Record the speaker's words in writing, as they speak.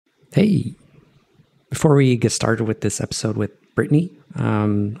Hey, before we get started with this episode with Brittney,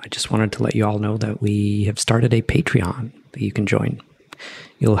 I just wanted to let you all know that we have started a Patreon that you can join.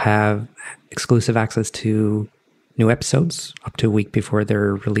 You'll have exclusive access to new episodes up to a week before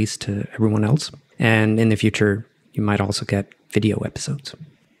they're released to everyone else. And in the future, you might also get video episodes.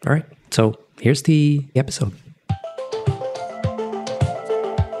 All right, so here's the episode.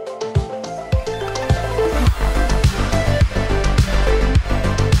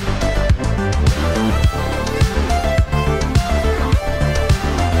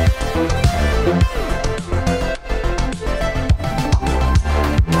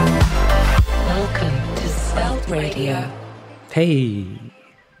 Hey,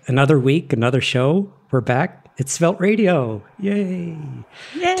 another week, another show. We're back. It's Svelte Radio. Yay.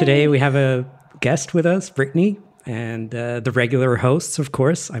 Yay. Today we have a guest with us, Brittney, and the regular hosts, of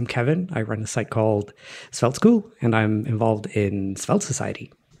course. I'm Kevin. I run a site called Svelte School, and I'm involved in Svelte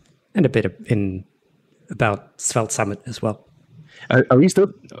Society and a bit about Svelte Summit as well. Are we still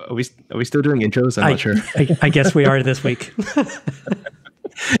doing intros? I'm not sure. I guess we are this week.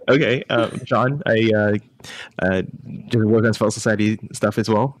 Okay, John, I just work on Svelte Society stuff as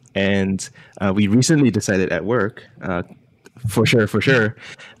well, and we recently decided at work, for sure,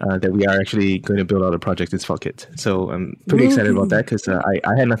 that we are actually going to build out a project in SvelteKit. So I'm pretty excited about that because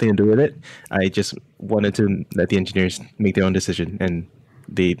I had nothing to do with it. I just wanted to let the engineers make their own decision, and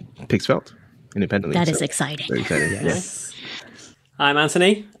they picked Svelte independently. That is exciting. Very excited. Yes. I'm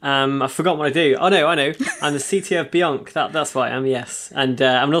Anthony. I forgot what I do. Oh no, I know. I'm the CTO of Beyonc. That's what I am. Yes, and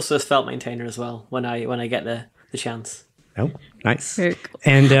I'm also a Svelte maintainer as well when I get the chance. Oh, nice. Very cool.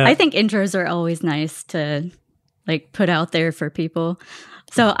 And I think intros are always nice to put out there for people.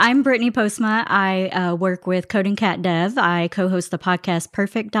 So I'm Brittney Postma. I work with Coding Cat Dev. I co-host the podcast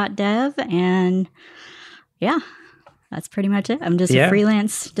Perfect.dev, and yeah, that's pretty much it. I'm just a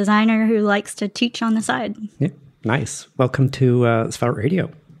freelance designer who likes to teach on the side. Yeah. Nice. Welcome to Svelte Radio.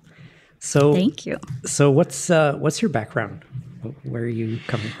 So, thank you. So, what's your background? Where are you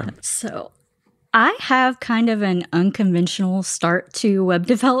coming from? So, I have kind of an unconventional start to web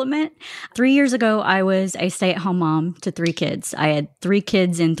development. 3 years ago, I was a stay-at-home mom to 3 kids. I had 3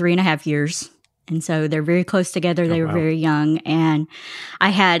 kids in 3.5 years. And so they're very close together. They were very young. And I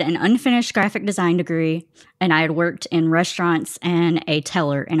had an unfinished graphic design degree, and I had worked in restaurants and a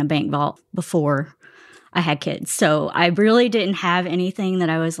teller in a bank vault before I had kids. So I really didn't have anything that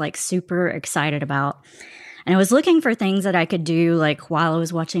I was super excited about. And I was looking for things that I could do while I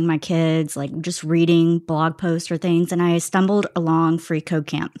was watching my kids, just reading blog posts or things. And I stumbled along Free Code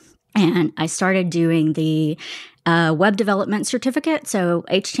Camp. And I started doing the web development certificate, so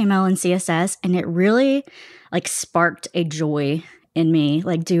HTML and CSS. And it really sparked a joy in me,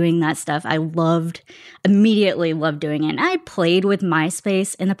 doing that stuff. I immediately loved doing it. And I played with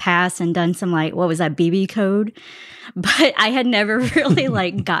MySpace in the past and done some what was that, BB code? But I had never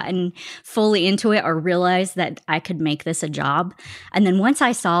really gotten fully into it or realized that I could make this a job. And then once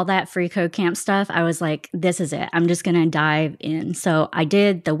I saw that Free Code Camp stuff, I was like, this is it. I'm just going to dive in. So I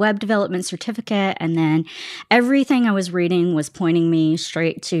did the web development certificate, and then everything I was reading was pointing me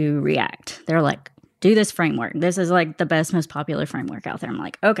straight to React. They're like, do this framework. This is the best, most popular framework out there. I'm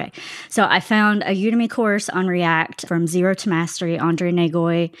like, okay. So I found a Udemy course on React from Zero to Mastery. Andre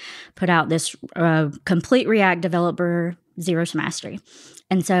Nagoy put out this complete React developer, Zero to Mastery.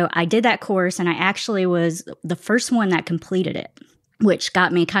 And so I did that course, and I actually was the first one that completed it, which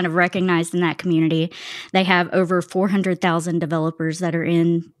got me kind of recognized in that community. They have over 400,000 developers that are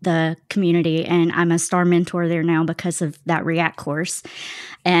in the community, and I'm a star mentor there now because of that React course.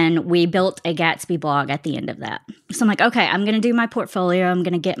 And we built a Gatsby blog at the end of that. So I'm like, okay, I'm going to do my portfolio. I'm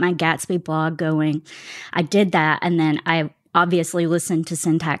going to get my Gatsby blog going. I did that, and then I obviously listened to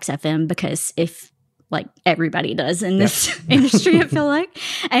Syntax FM because everybody does in this industry, I feel like.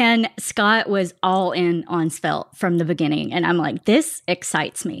 And Scott was all in on Svelte from the beginning. And I'm like, this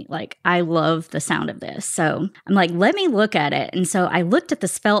excites me. I love the sound of this. So I'm like, let me look at it. And so I looked at the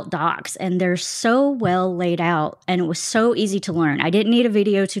Svelte docs, and they're so well laid out, and it was so easy to learn. I didn't need a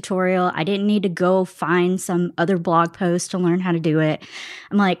video tutorial. I didn't need to go find some other blog post to learn how to do it.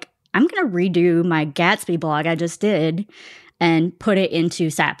 I'm like, I'm going to redo my Gatsby blog I just did and put it into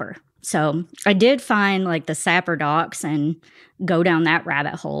Sapper. So I did find the Sapper docs and go down that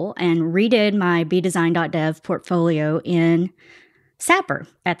rabbit hole and redid my bdesign.dev portfolio in Sapper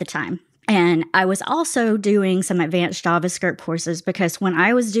at the time. And I was also doing some advanced JavaScript courses because when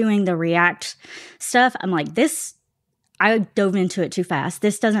I was doing the React stuff, I'm like, I dove into it too fast.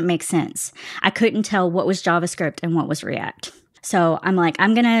 This doesn't make sense. I couldn't tell what was JavaScript and what was React. So I'm like,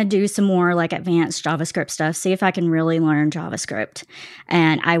 I'm going to do some more like advanced JavaScript stuff, see if I can really learn JavaScript.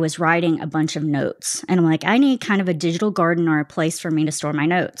 And I was writing a bunch of notes. And I'm like, I need kind of a digital garden or a place for me to store my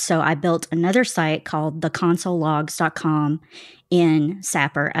notes. So I built another site called theconsolelogs.com in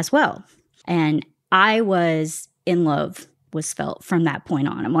Sapper as well. And I was in love with Svelte from that point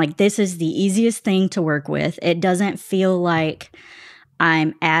on. I'm like, this is the easiest thing to work with. It doesn't feel like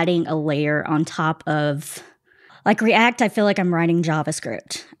I'm adding a layer on top of, like React, I feel like I'm writing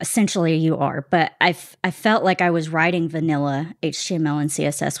JavaScript. Essentially, you are. But I felt like I was writing vanilla HTML and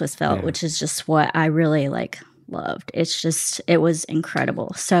CSS with Svelte, which is just what I really like loved. It was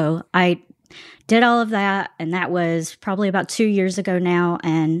incredible. So I did all of that, and that was probably about 2 years ago now,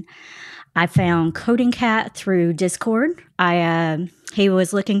 and I found Coding Cat through Discord. He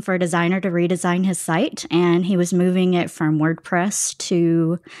was looking for a designer to redesign his site, and he was moving it from WordPress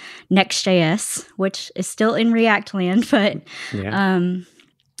to Next.js, which is still in React land, but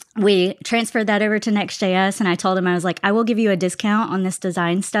we transferred that over to Next.js, and I told him, I was like, I will give you a discount on this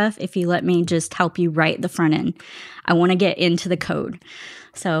design stuff if you let me just help you write the front end. I want to get into the code.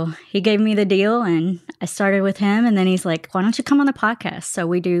 So he gave me the deal, and I started with him, and then he's like, why don't you come on the podcast? So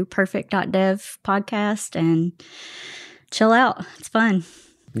we do perfect.dev podcast and chill out. It's fun.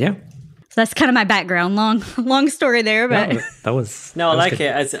 Yeah. So that's kind of my background. Long story there, but that was no, I like good.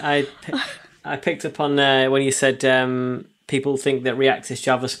 it. As I picked up on when you said people think that React is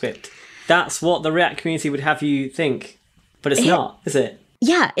JavaScript. That's what the React community would have you think, but it's not, is it?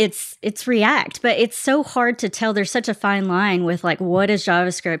 Yeah, it's React, but it's so hard to tell. There's such a fine line with like what is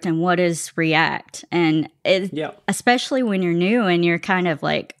JavaScript and what is React, and especially when you're new and you're kind of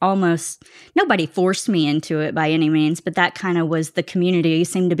like almost, nobody forced me into it by any means, but that kind of was the community. You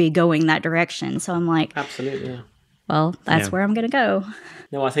seem to be going that direction, so I'm like, absolutely. Yeah. Well, that's where I'm gonna go.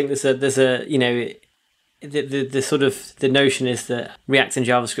 No, I think there's a you know, the sort of the notion is that React and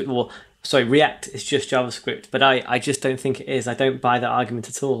JavaScript, React is just JavaScript, but I just don't think it is. I don't buy that argument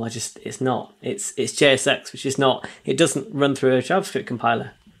at all. It's not. It's JSX, which is not. It doesn't run through a JavaScript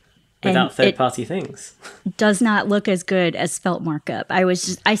compiler without third-party things. Does not look as good as Svelte markup. I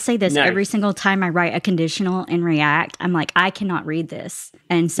say this every single time I write a conditional in React. I'm like, I cannot read this.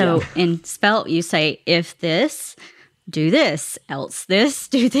 And so in Svelte, you say, if this, do this, else this,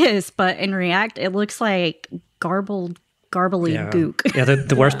 do this. But in React, it looks like garbly gook. Yeah,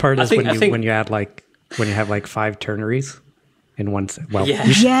 the worst part is when you add when you have like 5 ternaries in one. Well,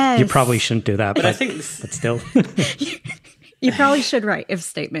 you probably shouldn't do that, but still, you probably should write if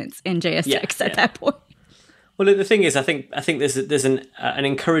statements in JSX at that point. Well, the thing is, I think there's an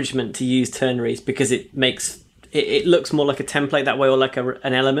encouragement to use ternaries because it makes it looks more like a template that way, or like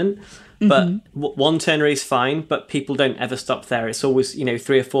an element. But one ternary is fine, but people don't ever stop there. It's always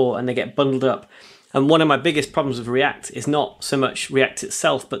 3 or 4, and they get bundled up. And one of my biggest problems with React is not so much React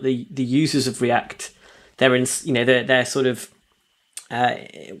itself, but the users of React. They're they're sort of I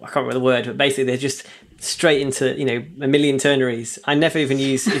can't remember the word, but basically they're just straight into a million ternaries. I never even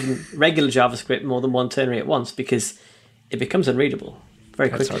use regular JavaScript more than one ternary at once because it becomes unreadable very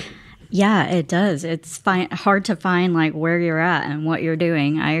quickly. Yeah, it does. It's hard to find like where you're at and what you're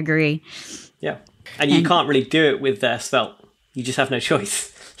doing. I agree. Yeah, and you can't really do it with Svelte. You just have no choice.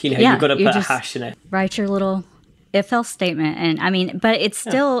 You've got to put a hash in it. Write your little if-else statement. And but it's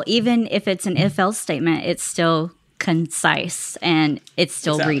still, even if it's an if-else statement, it's still concise and it's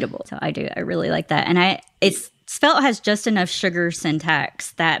still readable. So I really like that. And Svelte has just enough sugar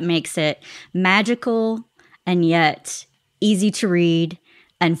syntax that makes it magical and yet easy to read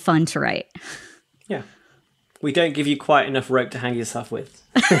and fun to write. Yeah. We don't give you quite enough rope to hang yourself with.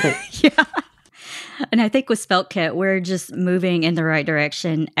 Yeah. And I think with SvelteKit, we're just moving in the right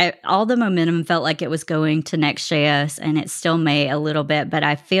direction. All the momentum felt like it was going to Next.js, and it still may a little bit. But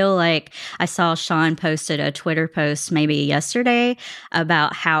I feel like I saw Sean posted a Twitter post maybe yesterday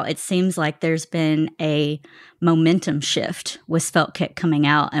about how it seems like there's been a momentum shift with SvelteKit coming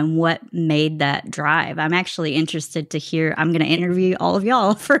out and what made that drive. I'm actually interested to hear. I'm going to interview all of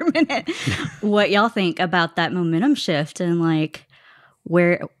y'all for a minute, what y'all think about that momentum shift and like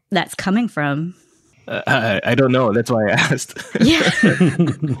where that's coming from. I don't know. That's why I asked. Yeah.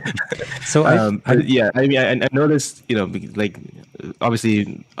 So I noticed, like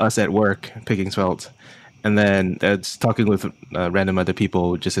obviously us at work picking Svelte, and then talking with random other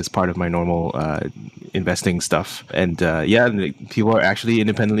people just as part of my normal investing stuff. And people are actually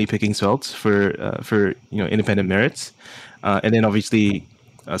independently picking Svelte for independent merits. And then obviously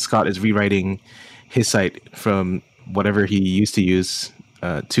Scott is rewriting his site from whatever he used to use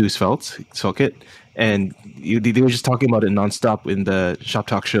to SvelteKit. And they were just talking about it nonstop in the Shop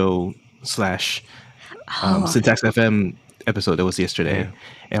Talk Show / Syntax FM episode that was yesterday,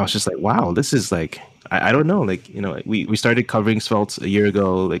 and I was just like, wow, this is like, I don't know, like, we started covering Svelte a year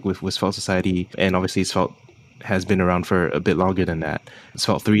ago, like with Svelte Society, and obviously Svelte has been around for a bit longer than that,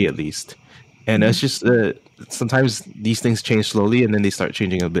 Svelte 3 at least. And it's just sometimes these things change slowly, and then they start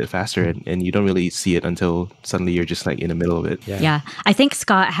changing a bit faster, and you don't really see it until suddenly you're just like in the middle of it. Yeah. I think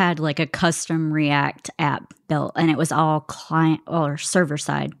Scott had like a custom React app built, and it was all client or server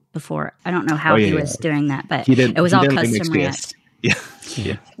side before. I don't know how he was doing that, but it was all custom React.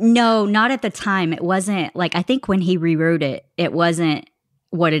 Yeah. No, not at the time. It wasn't like, I think when he rewrote it, it wasn't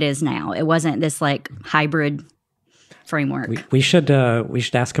what it is now. It wasn't this like hybrid framework. We should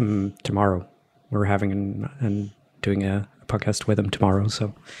ask him tomorrow. We're having and doing a podcast with him tomorrow.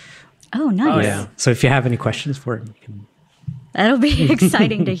 So, oh, nice. Oh, yeah. So if you have any questions for him, you can... That'll be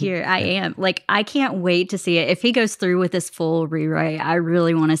exciting to hear. I can't wait to see it. If he goes through with this full rewrite, I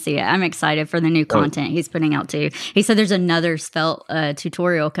really want to see it. I'm excited for the new content he's putting out too. He said there's another Svelte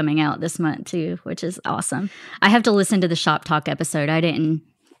tutorial coming out this month too, which is awesome. I have to listen to the Shop Talk episode. I didn't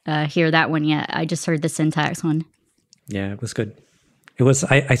hear that one yet. I just heard the syntax one. Yeah, it was good. It was.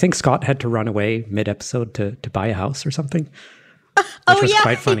 I think Scott had to run away mid-episode to buy a house or something. Oh yeah,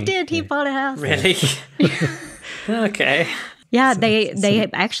 quite funny. He did. He bought a house. Really? Okay. Yeah, they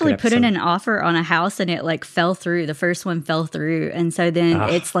actually put in episode. an offer on a house, and it like fell through. The first one fell through, and so then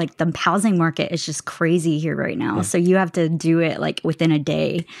it's like the housing market is just crazy here right now. Yeah. So you have to do it like within a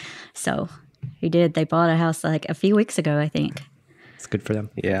day. So he did. They bought a house like a few weeks ago, I think. It's good for them.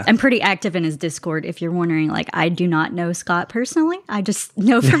 Yeah. I'm pretty active in his Discord. If you're wondering, like, I do not know Scott personally. I just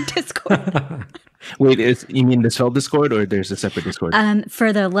know from Discord. Wait, you mean the Svelte Discord, or there's a separate Discord?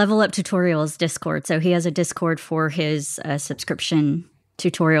 For the Level Up Tutorials Discord. So he has a Discord for his subscription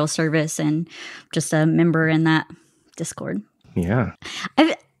tutorial service, and just a member in that Discord. Yeah.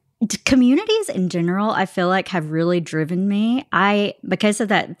 Communities in general, I feel like have really driven me. Because of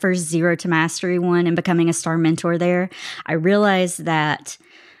that first Zero to Mastery one and becoming a star mentor there, I realized that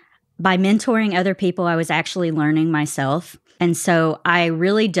by mentoring other people, I was actually learning myself. And so I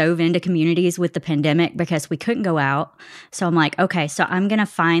really dove into communities with the pandemic because we couldn't go out. So I'm like, okay, so I'm going to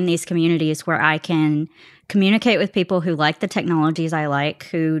find these communities where I can communicate with people who like the technologies I like,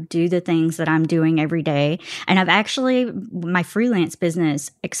 who do the things that I'm doing every day. And my freelance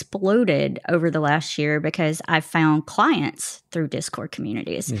business exploded over the last year because I've found clients through Discord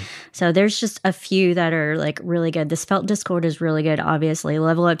communities. So there's just a few that are like really good. The Svelte Discord is really good, obviously.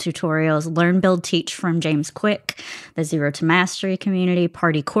 Level Up Tutorials, Learn, Build, Teach from James Quick, the Zero to Mastery community,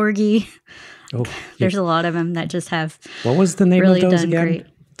 Party Corgi. Oh, there's a lot of them that just have what was the name really of those done again? great.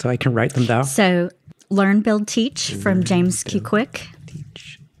 So I can write them down. So Learn, Build, Teach from James Q. Quick.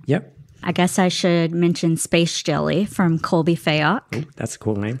 Yep. I guess I should mention Space Jelly from Colby Fayok. Oh, that's a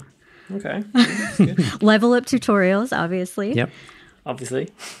cool name. Okay. That's good. Level Up Tutorials, obviously. Yep. Obviously.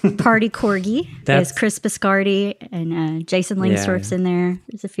 Party Corgi is Chris Biscardi, and Jason Langsdorff's in there.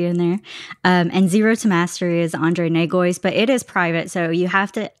 There's a few in there. And Zero to Mastery is Andre Nagoy's, but it is private, so you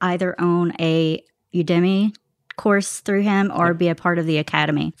have to either own a Udemy course through him or be a part of the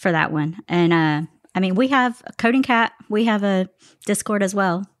academy for that one. And I mean, we have Coding Cat. We have a Discord as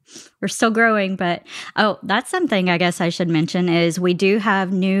well. We're still growing, but that's something I guess I should mention is we do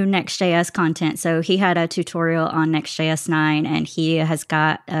have new Next.js content. So he had a tutorial on Next.js 9, and he has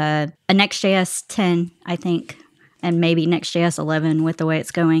got a Next.js 10, I think, and maybe Next.js 11 with the way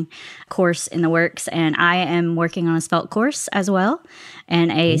it's going, course in the works. And I am working on a Svelte course as well,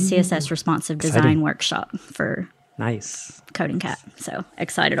 and a CSS responsive design workshop for Coding Cat. So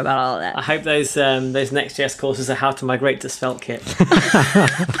excited about all of that. I hope those Next.js courses are how to migrate to SvelteKit.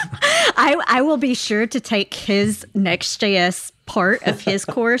 I will be sure to take his Next.js part of his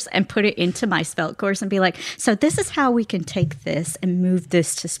course and put it into my Svelte course and be like, so this is how we can take this and move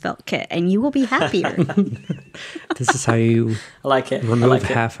this to SvelteKit, and you will be happier. This is how you I like it. remove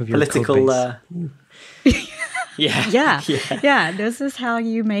half of your political code base. Yeah. This is how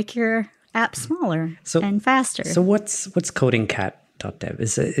you make your app smaller and faster. So what's CodingCat.dev?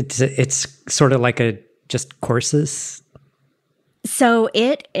 It's sort of like just courses? So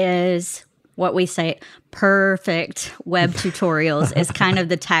it is what we say, perfect web tutorials is kind of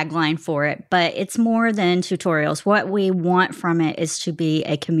the tagline for it, but it's more than tutorials. What we want from it is to be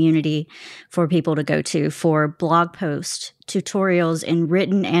a community for people to go to for blog posts, tutorials in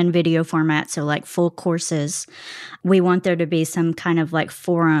written and video format. So like full courses. We want there to be some kind of like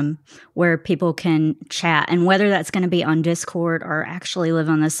forum where people can chat, and whether that's going to be on Discord or actually live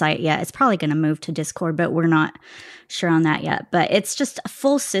on the site yet, it's probably going to move to Discord, but we're not sure on that yet. But it's just a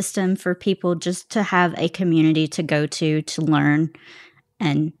full system for people just to have a community to go to learn,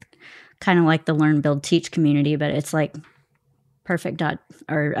 and kind of like the Learn, Build, Teach community, but it's like perfect dot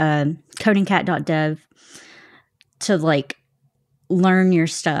or codingcat.dev to like learn your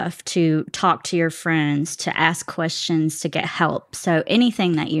stuff, to talk to your friends, to ask questions, to get help. So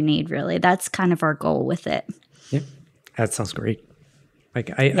anything that you need, really, that's kind of our goal with it. Yeah, that sounds great.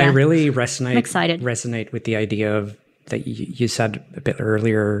 Like I really resonate with the idea of that you said a bit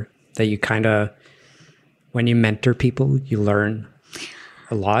earlier that you kind of, when you mentor people, you learn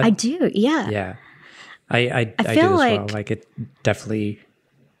a lot. I do, yeah. Yeah. I do as well. Like it definitely,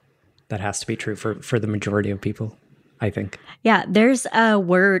 that has to be true for the majority of people, I think. Yeah, there's a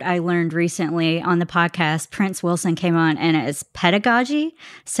word I learned recently on the podcast. Prince Wilson came on, and it's pedagogy.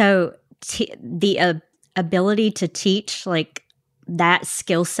 So the ability to teach, like that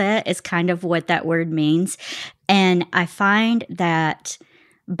skill set is kind of what that word means. And I find that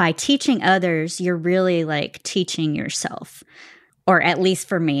by teaching others, you're really like teaching yourself. Or at least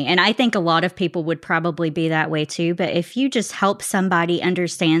for me. And I think a lot of people would probably be that way too. But if you just help somebody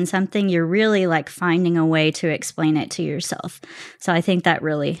understand something, you're really like finding a way to explain it to yourself. So I think that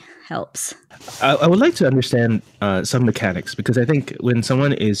really helps. I would like to understand some mechanics, because I think when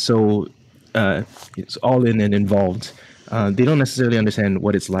someone is so it's all in and involved, they don't necessarily understand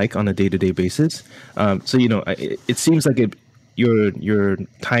what it's like on a day-to-day basis. So, it seems like your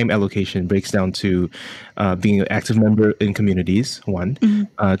time allocation breaks down to being an active member in communities, one.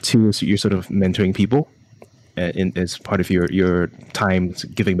 Mm-hmm. Two, is you're sort of mentoring people as part of your time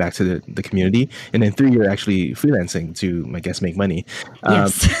giving back to the community. And then three, you're actually freelancing to, I guess, make money.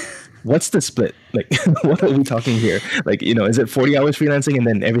 Yes. What's the split? Like, what are we talking here? Like, is it 40 hours freelancing and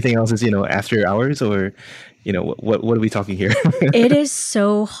then everything else is, after hours, or, what are we talking here? It is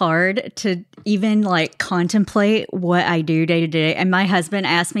so hard to even like contemplate what I do day to day. And my husband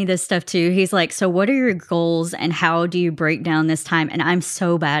asked me this stuff too. He's like, so what are your goals and how do you break down this time? And I'm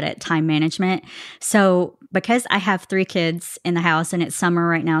so bad at time management. So because I have 3 kids in the house and it's summer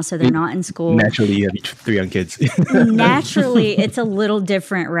right now, so they're not in school. Naturally, you have 3 young kids. Naturally, it's a little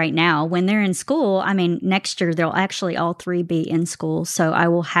different right now. When they're in school, I mean, next year, they'll actually all 3 be in school. So I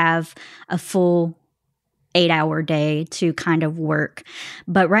will have a full 8-hour day to kind of work.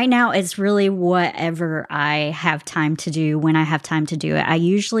 But right now, it's really whatever I have time to do when I have time to do it. I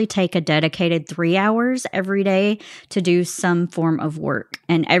usually take a dedicated 3 hours every day to do some form of work.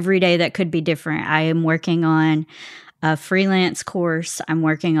 And every day that could be different. I am working on a freelance course. I'm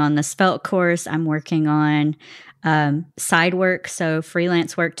working on the Svelte course. I'm working on side work, so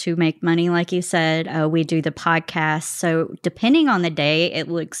freelance work to make money, like you said. We do the podcast. So depending on the day, it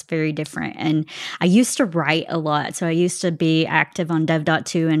looks very different. And I used to write a lot. So I used to be active on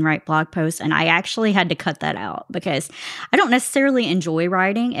dev.to and write blog posts. And I actually had to cut that out because I don't necessarily enjoy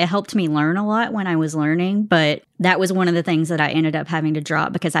writing. It helped me learn a lot when I was learning, but that was one of the things that I ended up having to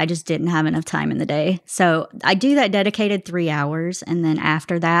drop because I just didn't have enough time in the day. So I do that dedicated 3 hours. And then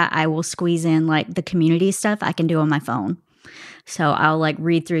after that, I will squeeze in like the community stuff I can do on my phone. So I'll like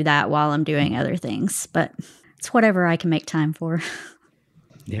read through that while I'm doing other things. But it's whatever I can make time for.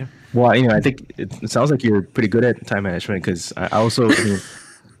 Yeah. Well, I think it sounds like you're pretty good at time management, because I also,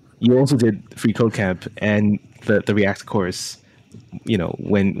 you also did Free Code Camp and the React course,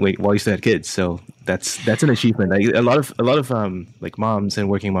 while you still had kids. So that's an achievement. Like a lot of like moms and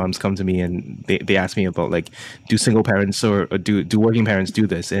working moms come to me and they ask me about like, do single parents or do working parents do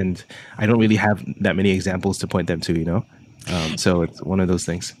this? And I don't really have that many examples to point them to, so it's one of those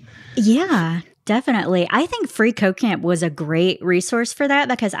things. Yeah, definitely. I think Free Code Camp was a great resource for that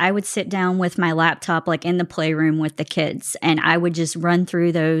because I would sit down with my laptop like in the playroom with the kids and I would just run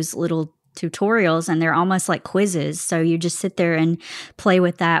through those little tutorials, and they're almost like quizzes. So you just sit there and play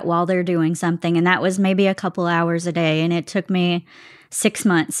with that while they're doing something. And that was maybe a couple hours a day. And it took me 6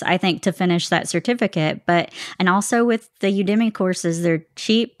 months, I think, to finish that certificate. And also with the Udemy courses, they're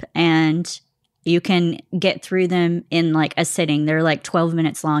cheap and you can get through them in like a sitting. They're like 12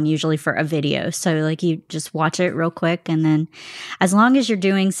 minutes long, usually for a video. So like you just watch it real quick. And then as long as you're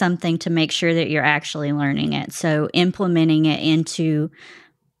doing something to make sure that you're actually learning it. So implementing it into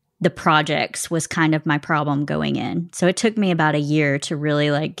the projects was kind of my problem going in. So it took me about a year to really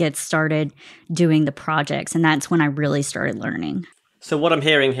like get started doing the projects. And that's when I really started learning. So what I'm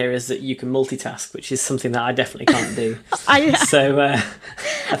hearing here is that you can multitask, which is something that I definitely can't do. I think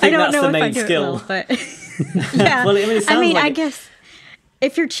that's the main skill. Well, but yeah. Well, I guess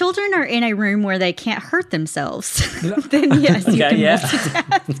if your children are in a room where they can't hurt themselves, then yes, you can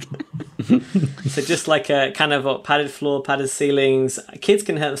multitask. So just like a kind of padded floor, padded ceilings. Kids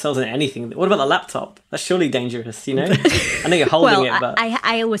can hurt themselves in anything. What about the laptop? That's surely dangerous, you know? I know you're holding it, but...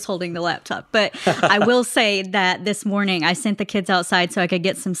 I was holding the laptop. But I will say that this morning I sent the kids outside so I could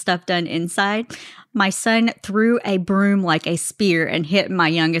get some stuff done inside. My son threw a broom like a spear and hit my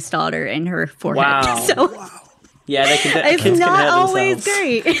youngest daughter in her forehead. Wow. So yeah, it's kids not can hurt always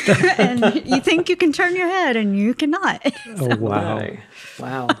themselves. great. And you think you can turn your head and you cannot. Oh, wow. No.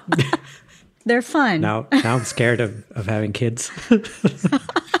 Wow. They're fun. Now I'm scared of having kids.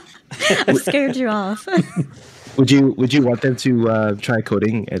 I've scared you off. Would you want them to try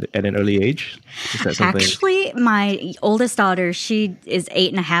coding at an early age? Is that something? Actually, my oldest daughter, she is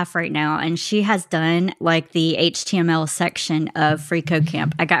 8.5 right now, and she has done like the HTML section of Free Code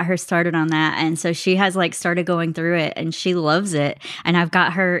Camp. I got her started on that, and so she has like started going through it, and she loves it. And I've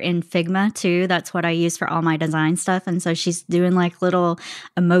got her in Figma too. That's what I use for all my design stuff, and so she's doing like little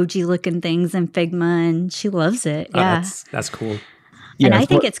emoji looking things in Figma, and she loves it. Yeah, that's cool. Yeah, and I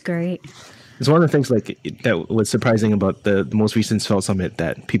think it's great. It's one of the things like that was surprising about the most recent Svelte Summit,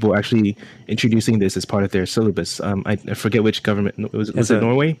 that people were actually introducing this as part of their syllabus. I forget which government was it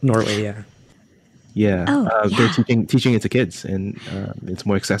Norway? Norway, yeah. Yeah, Oh, yeah. They're teaching it to kids, and it's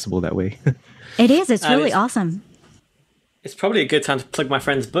more accessible that way. It is. It's really awesome. It's probably a good time to plug my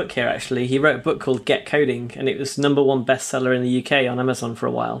friend's book here, actually. He wrote a book called Get Coding, and it was #1 bestseller in the UK on Amazon for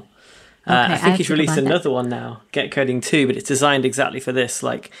a while. I think he's released another one now, Get Coding 2, but it's designed exactly for this,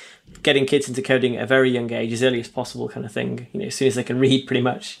 like getting kids into coding at a very young age, as early as possible kind of thing, you know, as soon as they can read, pretty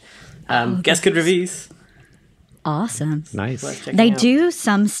much. Gets good reviews. Awesome. Nice. They do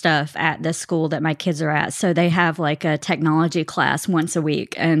some stuff at the school that my kids are at. So they have like a technology class once a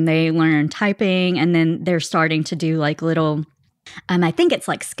week, and they learn typing, and then they're starting to do like little, I think it's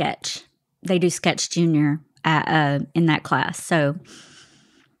like Sketch. They do Sketch Junior in that class. So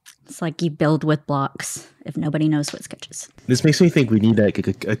it's like you build with blocks if nobody knows what Sketch is. This makes me think we need like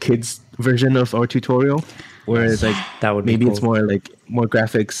a kid's version of our tutorial, where it's like that would be maybe cool. It's more like more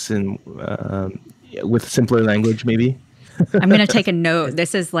graphics and with simpler language, maybe. I'm going to take a note.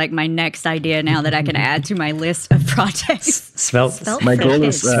 This is like my next idea now that I can add to my list of projects. Svelte. My goal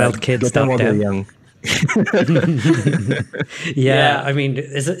is Svelte kids get them while they're young. Yeah, I mean,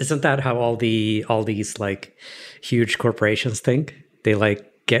 isn't that how all these like huge corporations think? They like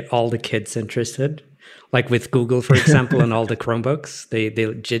get all the kids interested, like with Google, for example, and all the Chromebooks.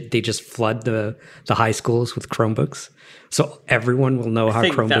 They just flood the high schools with Chromebooks, so everyone will know how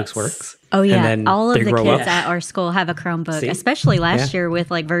Chromebooks works. Oh yeah, and then all of the kids up. at our school have a Chromebook. See? Especially last year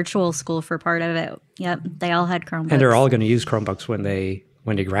with like virtual school for part of it. Yep, they all had Chromebooks. And they're all going to use Chromebooks when they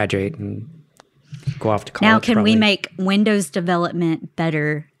graduate and go off to college. Now, can probably. we make Windows development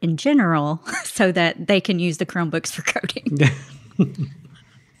better in general so that they can use the Chromebooks for coding?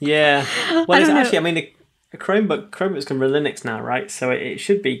 Yeah. Well, actually, I mean, Chromebooks can run Linux now, right? So it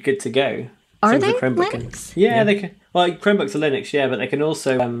should be good to go. Are Same as they a Chromebook Linux? Yeah, they can. Well, Chromebooks are Linux, yeah, but they can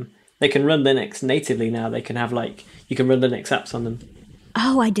also they can run Linux natively now. They can have like you can run Linux apps on them.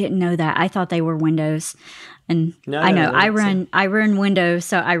 Oh, I didn't know that. I thought they were Windows. And No, I know Linux, I run Windows,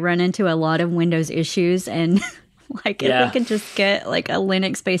 so I run into a lot of Windows issues. And like if we could just get like a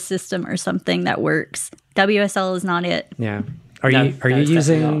Linux-based system or something that works. WSL is not it. Yeah. Are you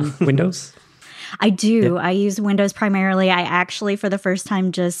using Windows? I do. I use Windows primarily. I actually, for the first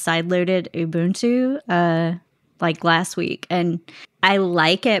time, just sideloaded Ubuntu like last week. And I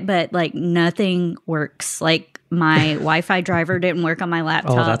like it, but like nothing works. Like my Wi-Fi driver didn't work on my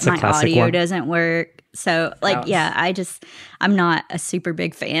laptop. That's a my classic audio one. doesn't work. So like, I'm not a super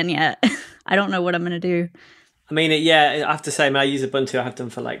big fan yet. I don't know what I'm going to do. I mean, I have to say, I use Ubuntu. I have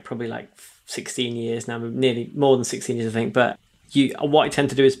done for probably 16 years now, nearly more than 16 years, I think. But what I tend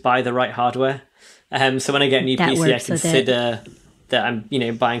to do is buy the right hardware. So when I get a new PC, I consider that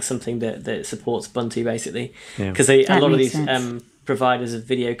I'm buying something that supports Ubuntu basically, because a lot of these providers of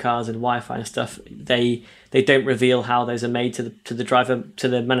video cards and Wi-Fi and stuff, they don't reveal how those are made to the driver, to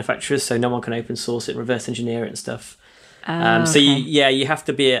the manufacturers, so no one can open source it, reverse engineer it and stuff. So you have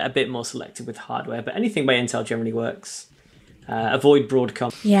to be a bit more selective with hardware, but anything by Intel generally works. Avoid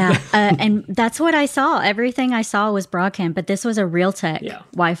Broadcom. Yeah, and that's what I saw. Everything I saw was Broadcom, but this was a Realtek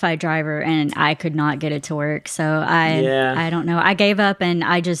Wi-Fi driver, and I could not get it to work. So I don't know. I gave up, and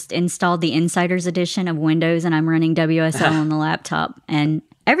I just installed the Insiders Edition of Windows, and I'm running WSL on the laptop, and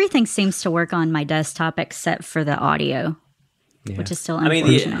everything seems to work on my desktop except for the audio. Yeah. Which is still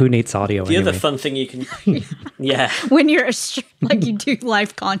unfortunate. Who needs audio The anyway? other fun thing you can... When you're like you do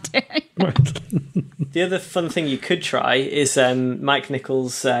live content. The other fun thing you could try is Mike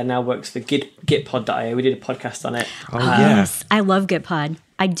Nichols now works for Gitpod.io. We did a podcast on it. Yes, I love Gitpod.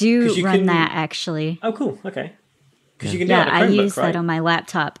 I do 'Cause you run can- that actually. Oh, cool. Okay. Because you can do Yeah, it on I a Chromebook, use right? that on my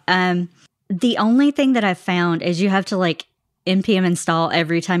laptop. The only thing that I've found is you have to like npm install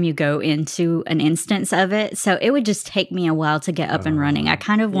every time you go into an instance of it. So it would just take me a while to get up and running. I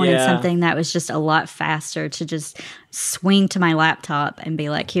kind of wanted Yeah. something that was just a lot faster to just swing to my laptop and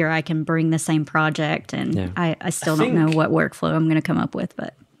be like, here, I can bring the same project. And Yeah. I still don't know think- what workflow I'm going to come up with,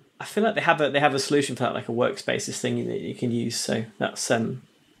 but I feel like they have a solution for that, like a workspaces thing that you can use. So that's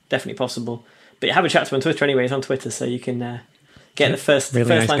definitely possible. But you have a chat to him on Twitter anyway. He's on Twitter, so you can get the first Really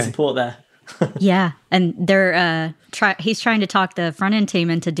nice line guy. support there. yeah. And they're he's trying to talk the front end team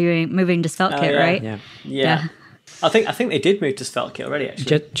into moving to SvelteKit, yeah. right? Yeah. Yeah. I think they did move to SvelteKit already,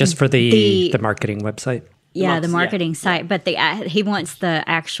 actually. Just for the marketing website. Yeah, the yeah. marketing site, but he wants the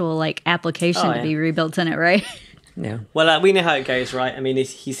actual like application Oh, to yeah. be rebuilt in it, right? Yeah. Well, we know how it goes, right? I mean,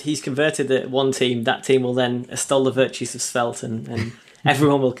 he's converted the one team. That team will then extol the virtues of Svelte, and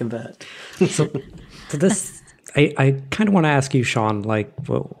everyone will convert. So this, I kind of want to ask you, Sean, like,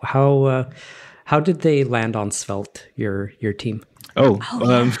 how did they land on Svelte, your team?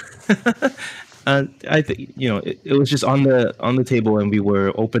 I think it was just on the table, and we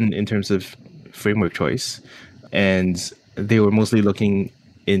were open in terms of framework choice, and they were mostly looking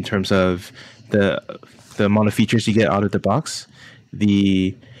in terms of the amount of features you get out of the box,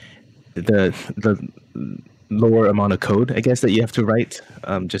 the lower amount of code, I guess, that you have to write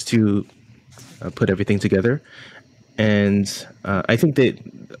just to put everything together. And I think that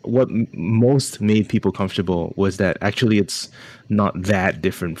what most made people comfortable was that actually it's not that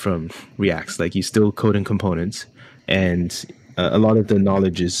different from React's. Like, you still code in components, and a lot of the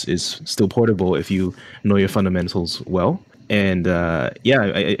knowledge is still portable if you know your fundamentals well. And I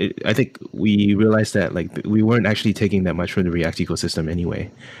think we realized that like we weren't actually taking that much from the React ecosystem anyway.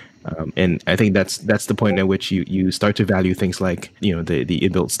 And I think that's the point at which you start to value things like the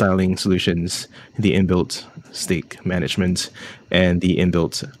inbuilt styling solutions, the inbuilt state management, and the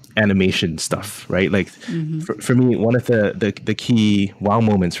inbuilt animation stuff, right? Like for me, one of the key wow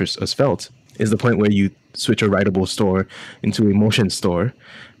moments for Svelte is the point where you switch a writable store into a motion store.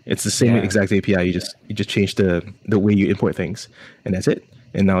 It's the same exact API. You just change the way you import things, and that's it.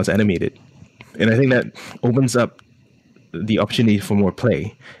 And now it's animated. And I think that opens up the opportunity for more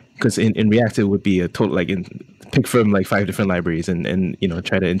play. Because in React, it would be a total pick from like 5 different libraries and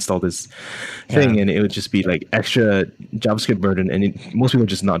try to install this thing, and it would just be like extra JavaScript burden, and most people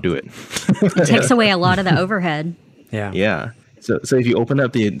just not do it. It takes away a lot of the overhead. Yeah. So if you open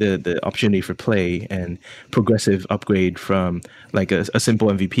up the opportunity for play and progressive upgrade from like a simple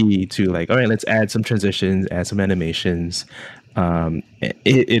MVP to like, all right, let's add some transitions, add some animations,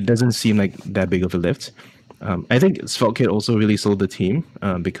 it doesn't seem like that big of a lift. I think SvelteKit also really sold the team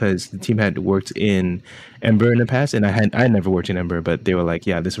because the team had worked in Ember in the past, and I had never worked in Ember, but they were like,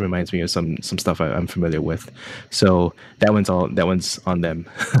 yeah, this reminds me of some stuff I'm familiar with. So that one's on them.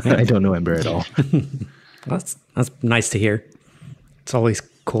 I don't know Ember at all. That's nice to hear. It's always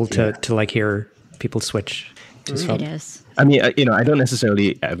cool to like hear people switch to Svelte. It is. I mean, I don't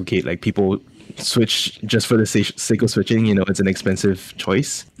necessarily advocate like people switch just for the sake of switching. It's an expensive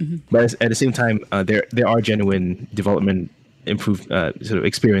choice, but at the same time, there are genuine development sort of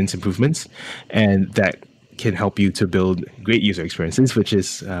experience improvements, and that can help you to build great user experiences, which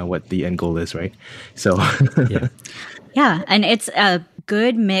is what the end goal is, right? So Yeah, and it's a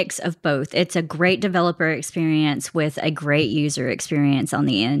good mix of both. It's a great developer experience with a great user experience on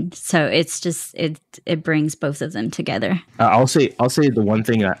the end. So it's just it brings both of them together. I'll say the one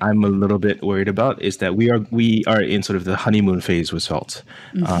thing I'm a little bit worried about is that we are in sort of the honeymoon phase with Svelte.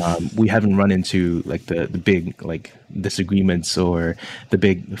 We haven't run into like the big like disagreements or the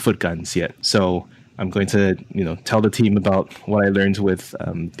big foot guns yet. So I'm going to tell the team about what I learned with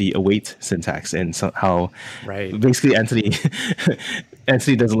the await syntax and how basically Anthony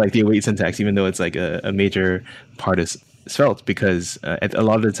doesn't like the await syntax, even though it's like a major part of Svelte, because a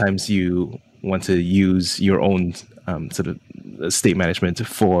lot of the times you want to use your own sort of state management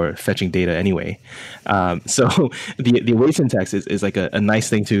for fetching data anyway. So the await syntax is like a nice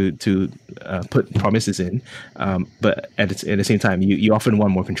thing to put promises in, but at the same time, you often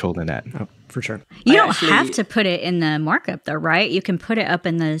want more control than that. Oh, for sure. You don't have to put it in the markup though, right? You can put it up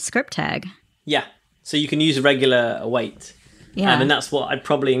in the script tag. Yeah, so you can use a regular await. Yeah, And that's what I'd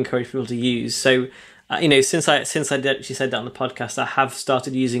probably encourage people to use. So, since I actually said that on the podcast, I have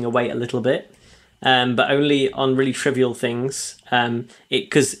started using await a little bit, but only on really trivial things.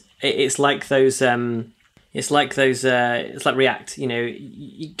 Because it's like those. It's like React.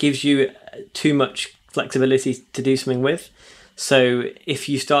 It gives you too much flexibility to do something with. So if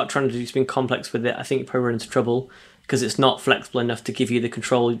you start trying to do something complex with it, I think you probably run into trouble. because it's not flexible enough to give you the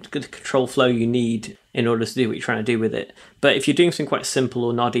control flow you need in order to do what you're trying to do with it. But if you're doing something quite simple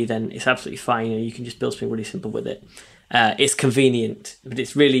or noddy, then it's absolutely fine. You can just build something really simple with it. It's convenient, but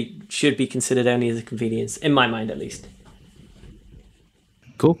it's really should be considered only as a convenience, in my mind at least.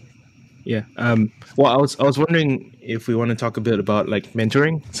 Cool. Yeah. Well, I was wondering if we want to talk a bit about like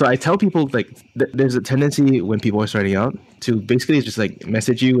mentoring. So I tell people like there's a tendency when people are starting out to basically just like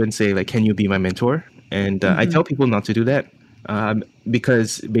message you and say like, can you be my mentor? And I tell people not to do that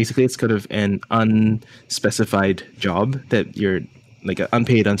because basically it's kind of an unspecified job that you're like an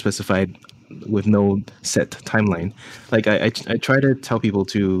unpaid, unspecified with no set timeline. Like I try to tell people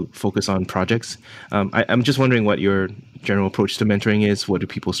to focus on projects. I'm just wondering what your general approach to mentoring is. What do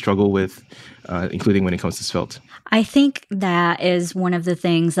people struggle with, including when it comes to Svelte? I think that is one of the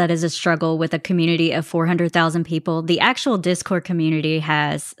things that is a struggle with a community of 400,000 people. The actual Discord community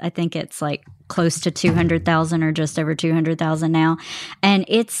has, I think it's like close to 200,000 or just over 200,000 now. And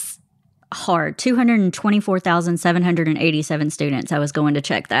it's hard. 224,787 students. I was going to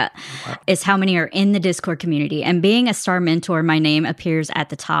check that. Wow. Is how many are in the Discord community. And being a star mentor, my name appears at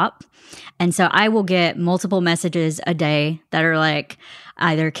the top. And so I will get multiple messages a day that are like,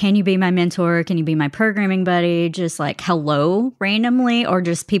 either can you be my mentor? Can you be my programming buddy? Just like hello randomly, or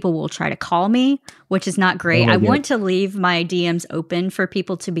just people will try to call me, which is not great. I want to leave my DMs open for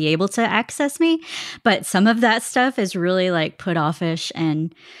people to be able to access me. But some of that stuff is really like put offish.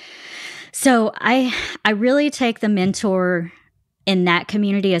 And so I really take the mentor in that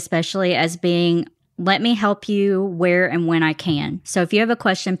community, especially as being, let me help you where and when I can. So if you have a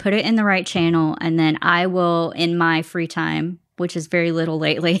question, put it in the right channel, and then I will, in my free time, which is very little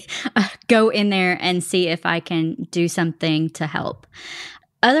lately, go in there and see if I can do something to help.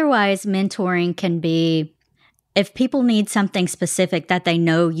 Otherwise, mentoring can be if people need something specific that they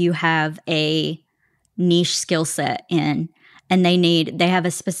know you have a niche skill set in, and they have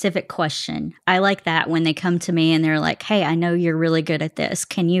a specific question. I like that when they come to me and they're like, hey, I know you're really good at this.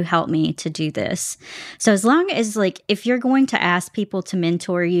 Can you help me to do this? So as long as like, if you're going to ask people to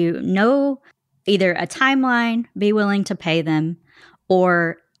mentor you, know either a timeline, be willing to pay them,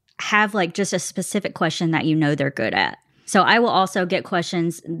 or have like just a specific question that you know they're good at. So I will also get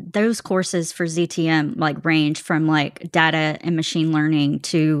questions. Those courses for ZTM like range from like data and machine learning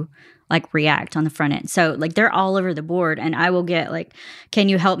to like React on the front end. So like they're all over the board, and I will get like, can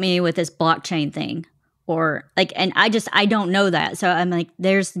you help me with this blockchain thing? Or like, and I don't know that. So I'm like,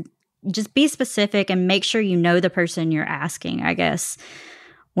 just be specific and make sure you know the person you're asking, I guess,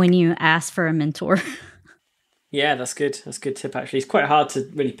 when you ask for a mentor. Yeah, that's good. That's a good tip, actually. It's quite hard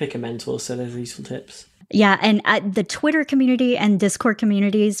to really pick a mentor, so there's useful tips. Yeah, and the Twitter community and Discord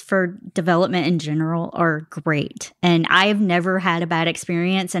communities for development in general are great. And I've never had a bad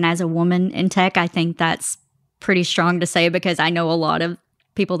experience. And as a woman in tech, I think that's pretty strong to say because I know a lot of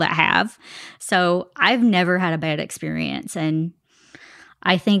people that have. So I've never had a bad experience. And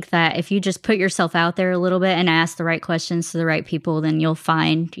I think that if you just put yourself out there a little bit and ask the right questions to the right people, then you'll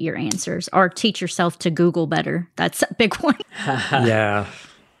find your answers, or teach yourself to Google better. That's a big one. Yeah.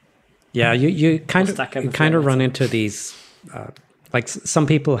 Yeah, you kind of run into these, like some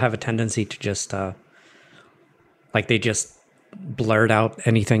people have a tendency to just, like they just blurt out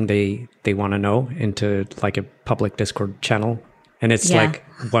anything they want to know into like a public Discord channel. And it's like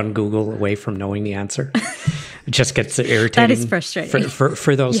one Google away from knowing the answer. It just gets irritating. That is frustrating.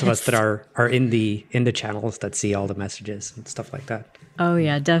 For those of us that are in the channels that see all the messages and stuff like that. Oh,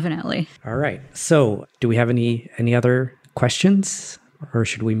 yeah, definitely. All right. So do we have any other questions? Or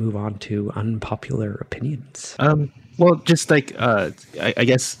should we move on to unpopular opinions? Well, just like I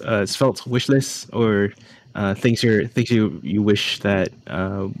guess Svelte wish lists or things you wish that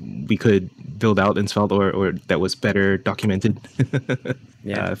we could build out in Svelte or that was better documented.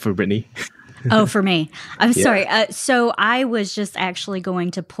 For Brittney. Oh, for me. I'm sorry. So I was just actually going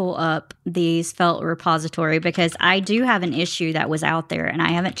to pull up the Svelte repository because I do have an issue that was out there and I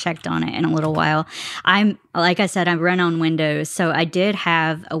haven't checked on it in a little while. Like I said, I run on Windows. So I did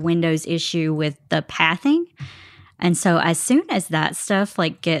have a Windows issue with the pathing. And so as soon as that stuff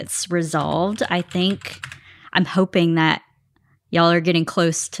like gets resolved, I'm hoping that y'all are getting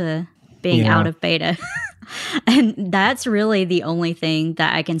close to being out of beta. And that's really the only thing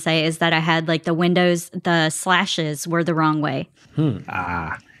that I can say is that I had like the slashes were the wrong way.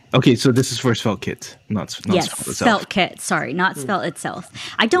 Okay, so this is for SvelteKit, not yes, Svelte itself. SvelteKit. Sorry, not Svelte itself.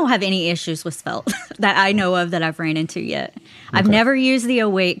 I don't have any issues with Svelte that I know of that I've ran into yet. Okay. I've never used the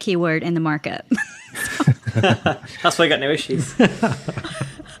await keyword in the markup. That's why I got no issues.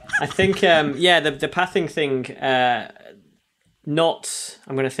 I think, the pathing thing, not,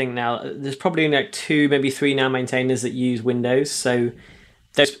 I'm going to think now, there's probably like 2, maybe 3 now maintainers that use Windows. So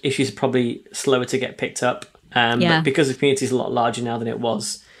those issues are probably slower to get picked up. But because the community is a lot larger now than it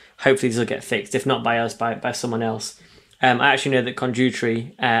was, hopefully these will get fixed. If not by us, by someone else. I actually know that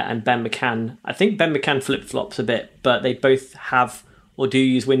Conjutri and Ben McCann, I think Ben McCann flip-flops a bit, but they both have or do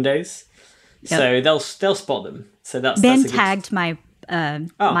use Windows. Yep. So they'll spot them. So Ben tagged my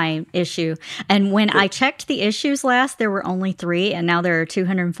my issue, and when I checked the issues last, there were only 3, and now there are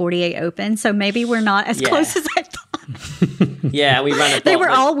 248 open. So maybe we're not as close as I thought. Yeah, we ran a They were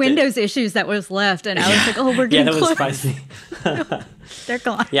all Windows issues that was left, and I was like, "Oh, we're getting close." That was spicy. They're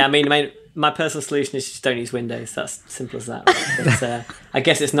gone. Yeah, I mean, my personal solution is just don't use Windows. That's simple as that. Right? But I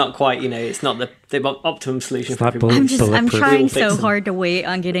guess it's not quite, it's not the optimum solution for everyone. I'm trying so hard to wait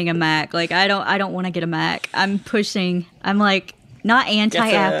on getting a Mac. Like I don't want to get a Mac. I'm like not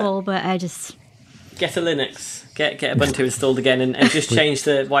anti-Apple, but I just get a Linux. Get Ubuntu installed again and just change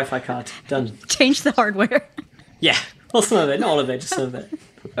the Wi-Fi card. Done. Change the hardware. Yeah. Well, some of it, not all of it, just some of it.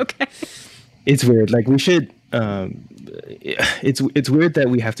 Okay. It's weird. Like we should. It's weird that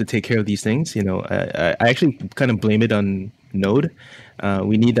we have to take care of these things. I actually kind of blame it on Node.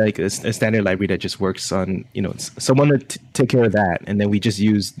 We need like a standard library that just works on someone to take care of that, and then we just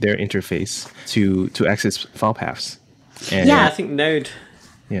use their interface to access file paths. And I think Node.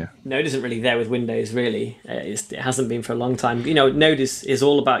 Yeah. Node isn't really there with Windows, really. It hasn't been for a long time. Node is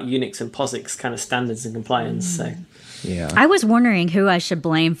all about Unix and POSIX kind of standards and compliance. So. Yeah. I was wondering who I should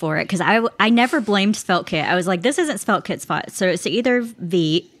blame for it, because I never blamed SvelteKit. I was like, this isn't SvelteKit's fault. So it's either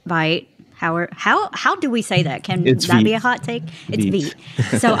Vite. How do we say that? Can it's that Vite. be a hot take? It's Vite.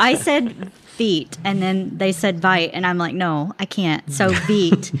 So I said Vite, and then they said Vite, and I'm like, no, I can't. So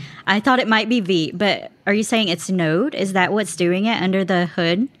Vite. I thought it might be Vite, but are you saying it's Node? Is that what's doing it under the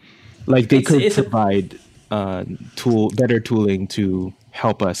hood? Like they could provide better tooling to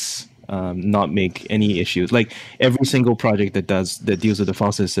help us not make any issues. Like every single project that deals with the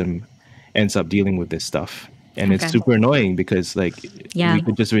file system ends up dealing with this stuff, and it's super annoying because we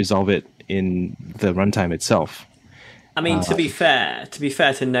could just resolve it in the runtime itself. I mean, to be fair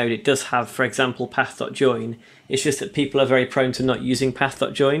to Node, it does have, for example, path.join. It's just that people are very prone to not using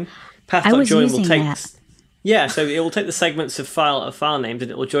path.join. Path.join will take so it will take the segments of file names and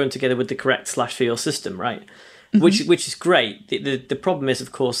it will join together with the correct / for your system, right? Mm-hmm. Which is great. The problem is,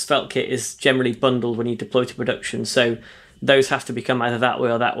 of course, SvelteKit is generally bundled when you deploy to production, so those have to become either that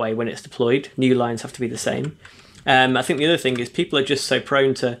way or that way when it's deployed. New lines have to be the same. I think the other thing is people are just so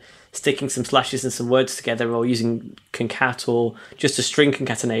prone to sticking some slashes and some words together, or using concat or just a string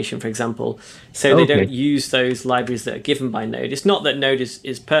concatenation, for example. So they don't use those libraries that are given by Node. It's not that Node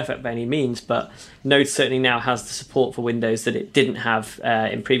is perfect by any means, but Node certainly now has the support for Windows that it didn't have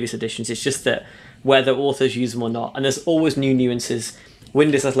in previous editions. It's just that whether authors use them or not, and there's always new nuances.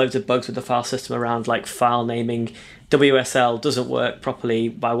 Windows has loads of bugs with the file system around like file naming. WSL doesn't work properly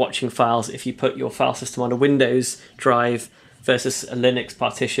by watching files if you put your file system on a Windows drive versus a Linux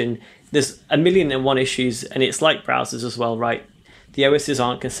partition. There's 1,000,001 issues, and it's like browsers as well, right? The OSs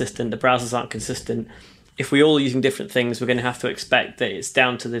aren't consistent, the browsers aren't consistent. If we're all using different things, we're going to have to expect that it's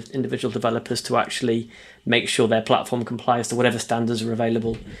down to the individual developers to actually make sure their platform complies to whatever standards are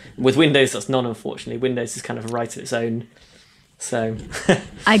available. With Windows, that's none, unfortunately. Windows is kind of right of its own. So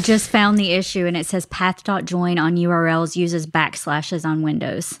I just found the issue, and it says path.join on URLs uses backslashes on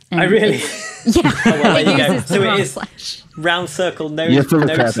Windows. And really? Yeah. Oh, well, there you go. Uses So it is slash. round circle. Node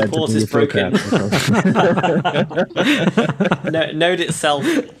support is broken. Node itself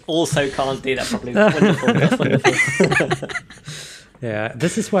also can't do that properly. Wonderful. That's wonderful. Yeah,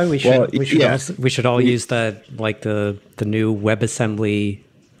 this is why we should all use the new WebAssembly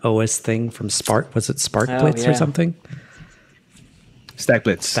OS thing from Spark. Was it SparkBlitz or something?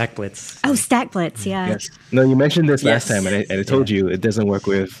 StackBlitz. Oh, StackBlitz, yeah. Yes. No, you mentioned this last time, and I told you it doesn't work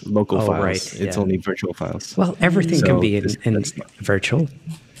with local files. Right. It's only virtual files. Well, everything can be in virtual.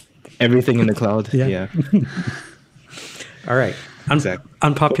 Everything in the cloud, yeah. All right. Exactly.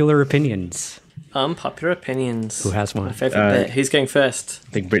 Unpopular opinions. Unpopular opinions. Who has one? My favorite bit. Who's going first?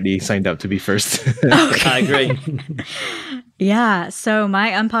 I think Brittney signed up to be first. I agree. Yeah, so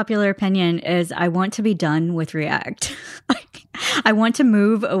my unpopular opinion is I want to be done with React. I want to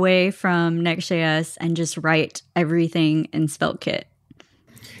move away from Next.js and just write everything in SvelteKit.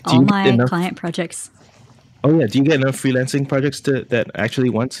 All my client projects. Oh yeah, do you get enough freelancing projects that actually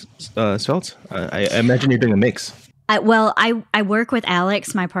want Svelte? I imagine you're doing a mix. I work with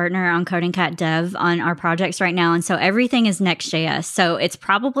Alex, my partner on Coding Cat Dev, on our projects right now, and so everything is Next.js. So it's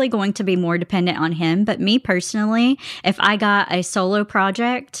probably going to be more dependent on him. But me personally, if I got a solo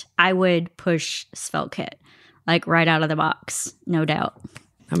project, I would push SvelteKit. like right out of the box, no doubt.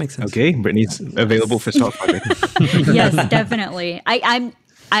 That makes sense. Okay, Brittney's available for Svelte project. Yes, definitely.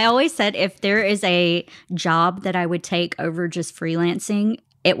 I always said if there is a job that I would take over just freelancing,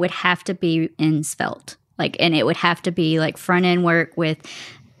 it would have to be in Svelte. And it would have to be like front end work with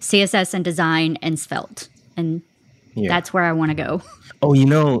CSS and design and Svelte. And that's where I want to go.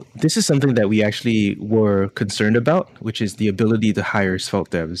 Oh, this is something that we actually were concerned about, which is the ability to hire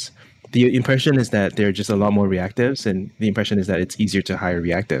Svelte devs. The impression is that there are just a lot more React devs, and the impression is that it's easier to hire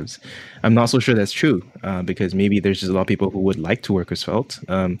React devs. I'm not so sure that's true, because maybe there's just a lot of people who would like to work with Svelte.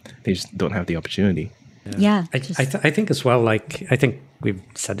 They just don't have the opportunity. Yeah. I think as well, I think we've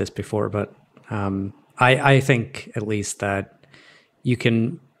said this before, but I think at least that you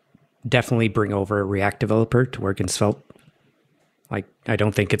can definitely bring over a React developer to work in Svelte. I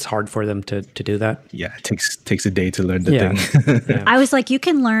don't think it's hard for them to do that. Yeah, it takes a day to learn the thing. Yeah. I was like, you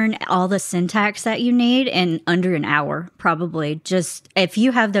can learn all the syntax that you need in under an hour, probably. Just if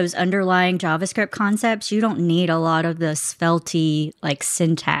you have those underlying JavaScript concepts, you don't need a lot of the Svelte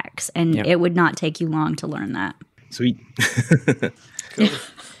syntax, and it would not take you long to learn that. Sweet. Cool.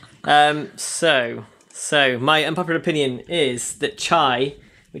 So my unpopular opinion is that Chai,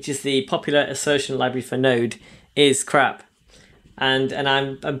 which is the popular assertion library for Node, is crap. And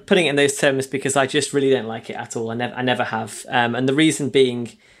I'm putting it in those terms because I just really don't like it at all. I never have. And the reason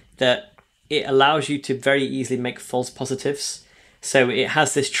being that it allows you to very easily make false positives. So it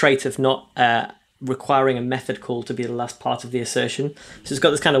has this trait of not requiring a method call to be the last part of the assertion. So it's got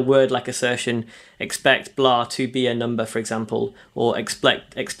this kind of word like assertion, expect blah to be a number, for example, or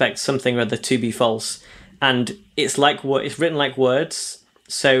expect something or other to be false. And it's written like words.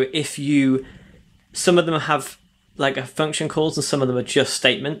 So some of them have a function calls and some of them are just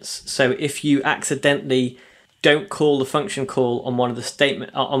statements. So if you accidentally don't call the function call on one of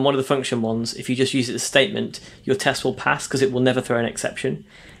the function ones, if you just use it as a statement, your test will pass because it will never throw an exception.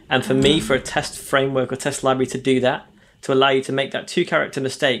 And for me, for a test framework or test library to do that, to allow you to make that 2-character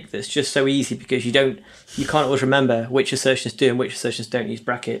mistake that's just so easy because you can't always remember which assertions do and which assertions don't use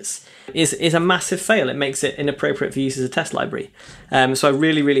brackets, is a massive fail. It makes it inappropriate for use as a test library. So I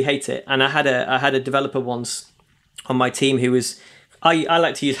really, really hate it. And I had a developer once on my team who was, I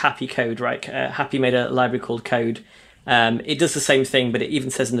like to use Happy Code, right? Happy made a library called Code. It does the same thing, but it even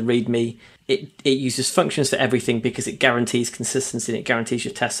says in the README, it uses functions for everything because it guarantees consistency and it guarantees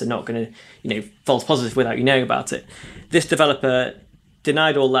your tests are not going to, false positive without you knowing about it. This developer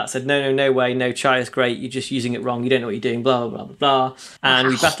denied all that, said, no way, no, Chai is great, you're just using it wrong, you don't know what you're doing, blah, blah, blah, blah. And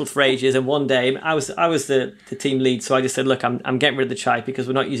we battled for ages, and one day, I was the team lead, so I just said, look, I'm getting rid of the Chai because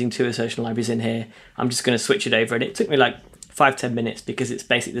we're not using 2 assertion libraries in here, I'm just going to switch it over. And it took me 5-10 minutes because it's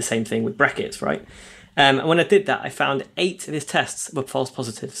basically the same thing with brackets, right? And when I did that, I found 8 of his tests were false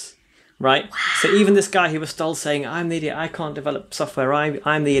positives, right? Wow. So even this guy who was still saying, I'm the idiot, I can't develop software,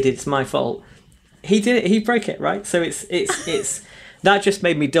 I'm the idiot, it's my fault. He did it, he broke it, right? So it's that just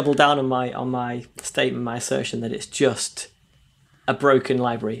made me double down on my statement, my assertion that it's just a broken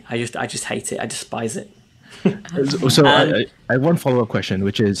library. I just hate it. I despise it. So I have one follow-up question,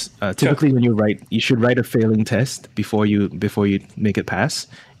 which is typically sure. When you write, you should write a failing test before you make it pass.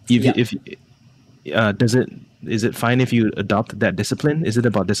 Is it fine if you adopt that discipline? Is it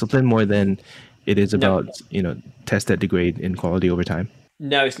about discipline more than it is about tests that degrade in quality over time?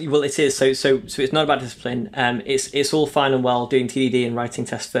 No, it is. So it's not about discipline. It's all fine and well doing TDD and writing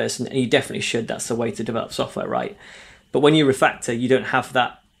tests first, and you definitely should. That's the way to develop software, right? But when you refactor, you don't have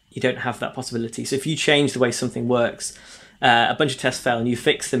that possibility. So if you change the way something works, a bunch of tests fail, and you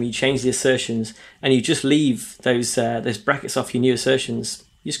fix them, you change the assertions, and you just leave those brackets off your new assertions,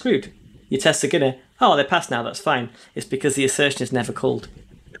 you're screwed. Your tests are they passed now. That's fine. It's because the assertion is never called.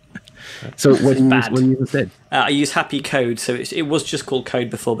 So what do you use instead? I use Happy Code. So it was just called Code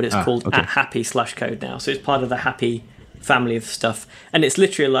before, but it's called @happy/code now. So it's part of the Happy family of stuff. And it's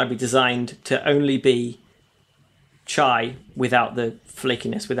literally a library designed to only be Chai without the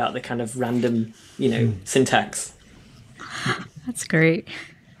flakiness, without the kind of random, syntax. That's great.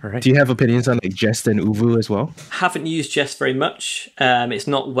 All right. Do you have opinions on Jest and Uvu as well? Haven't used Jest very much. It's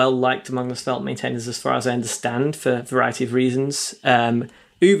not well liked among the Svelte maintainers as far as I understand for a variety of reasons.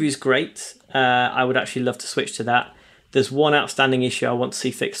 Uvu's great. I would actually love to switch to that. There's one outstanding issue I want to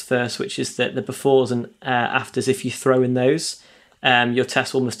see fixed first, which is that the befores and afters, if you throw in those, your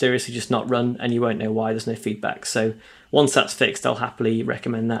test will mysteriously just not run and you won't know why. There's no feedback. So once that's fixed, I'll happily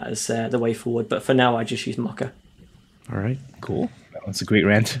recommend that as the way forward. But for now, I just use Mocha. All right. Cool. That's a great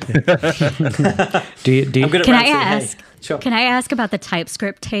rant. Do you, Can I ask about the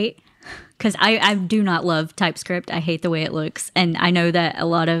TypeScript Because I do not love TypeScript. I hate the way it looks. And I know that a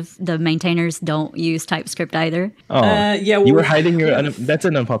lot of the maintainers don't use TypeScript either. Oh, yeah, well, you were hiding your. That's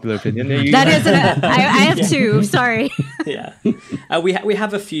an unpopular opinion. That is I have two. Sorry. Yeah, we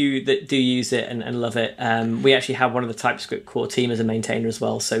have a few that do use it and love it. We actually have one of the TypeScript core team as a maintainer as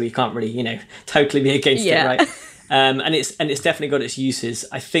well, so we can't really totally be against it, right? And it's definitely got its uses.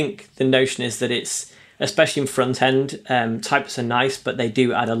 I think the notion is that it's, especially in front end, types are nice, but they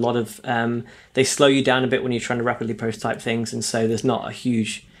do add a lot of they slow you down a bit when you're trying to rapidly prototype things, and so there's not a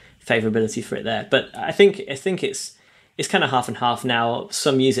huge favorability for it there. But I think it's kind of half and half now.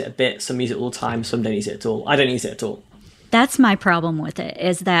 Some use it a bit, some use it all the time, some don't use it at all. I don't use it at all. That's my problem with it,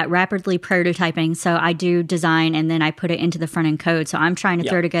 is that rapidly prototyping. So I do design and then I put it into the front end code. So I'm trying to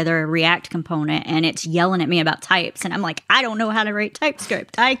throw together a React component and it's yelling at me about types. And I'm like, I don't know how to write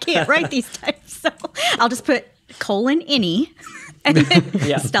TypeScript. I can't write these types. So I'll just put :any and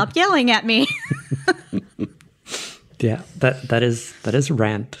then stop yelling at me. Yeah, that is a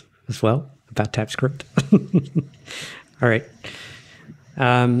rant as well about TypeScript. All right.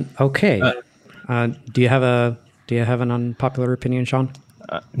 Okay. Do you have an unpopular opinion, Sean?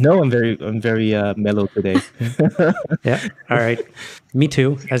 No, I'm very mellow today. Yeah. All right. Me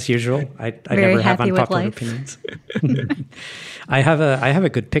too, as usual. I never have unpopular opinions. I have a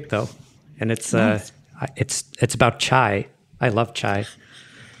good pick though, and it's nice. It's about chai. I love chai.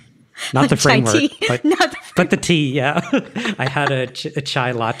 Not like the framework, but the tea. Yeah, I had a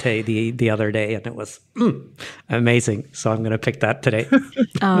chai latte the other day, and it was amazing. So I'm going to pick that today.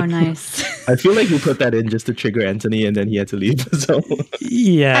 Oh, nice. I feel like you put that in just to trigger Anthony, and then he had to leave. So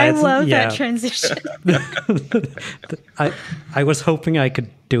yeah, I love that transition. I was hoping I could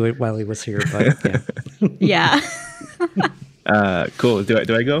do it while he was here, but yeah. Cool. Do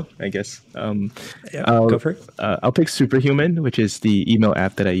I go? I guess. Go for it. I'll pick Superhuman, which is the email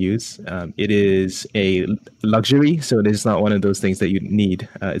app that I use. It is a luxury, so it is not one of those things that you need.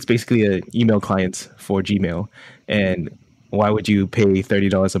 It's basically an email client for Gmail. And why would you pay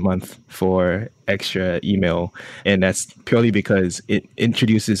 $30 a month for extra email? And that's purely because it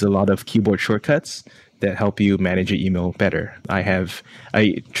introduces a lot of keyboard shortcuts that help you manage your email better. I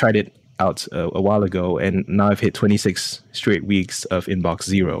tried it out a while ago, and now I've hit 26 straight weeks of inbox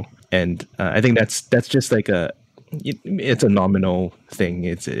zero, and I think that's just like it's a nominal thing.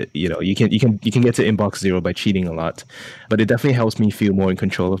 It's you can get to inbox zero by cheating a lot, but it definitely helps me feel more in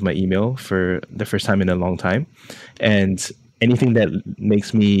control of my email for the first time in a long time. And anything that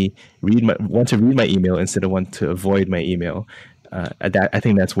makes me want to read my email instead of want to avoid my email, I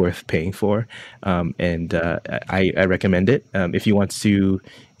think that's worth paying for, and I recommend it if you want to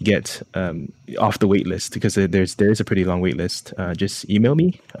get off the wait list, because there is a pretty long wait list. Just email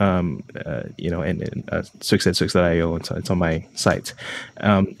me, and Swix@Swix.io. It's on my site,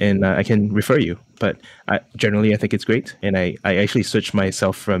 and I can refer you. But generally, I think it's great, and I actually switched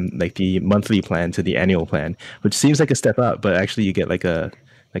myself from like the monthly plan to the annual plan, which seems like a step up, but actually you get like a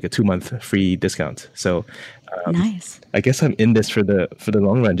 2-month free discount. So nice. I guess I'm in this for the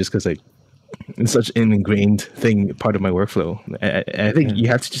long run, just because it's such an ingrained part of my workflow. I think you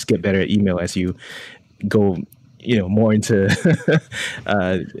have to just get better at email as you go, more into,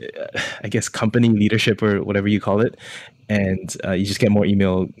 I guess, company leadership or whatever you call it, and you just get more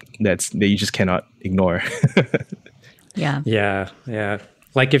email that you just cannot ignore. Yeah.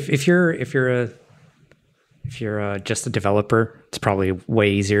 Like if you're just a developer, it's probably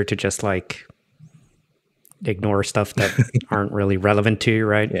way easier to just like ignore stuff that aren't really relevant to you,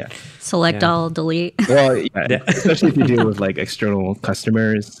 right? Yeah. Select all, delete. Well, especially if you deal with like external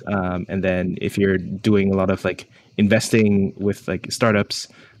customers, and then if you're doing a lot of like investing with like startups,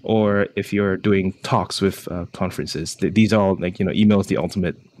 or if you're doing talks with conferences, these are all like, email is the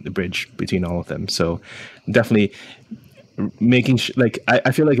ultimate bridge between all of them. So definitely making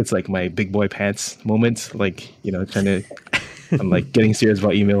I feel like it's like my big boy pants moment, like, trying to I'm like getting serious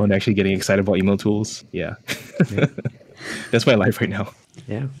about email and actually getting excited about email tools. Yeah. That's my life right now.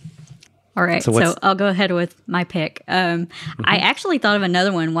 Yeah. All right. So I'll go ahead with my pick. I actually thought of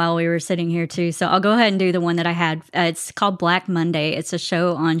another one while we were sitting here too. So I'll go ahead and do the one that I had. It's called Black Monday. It's a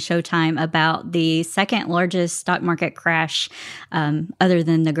show on Showtime about the second largest stock market crash, other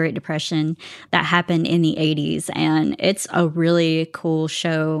than the Great Depression, that happened in the 80s. And it's a really cool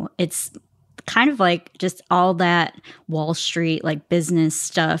show. It's kind of like just all that Wall Street, like business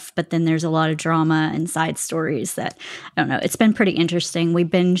stuff, but then there's a lot of drama and side stories that, I don't know, it's been pretty interesting. We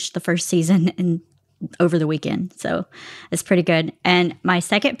binged the first season over the weekend, so it's pretty good. And my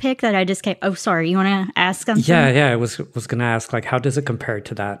second pick that I just came, oh, sorry, you want to ask something? Yeah, I was going to ask, like, how does it compare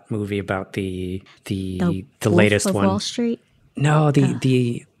to that movie about the latest Wolf of one? Wall Street? No,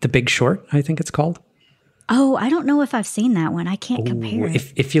 the The Big Short, I think it's called. Oh, I don't know if I've seen that one. I can't compare.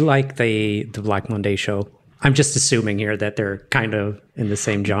 If you like the Black Monday show, I'm just assuming here that they're kind of in the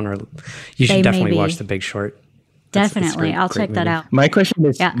same genre. You should definitely watch The Big Short. Definitely, I'll check that out. My question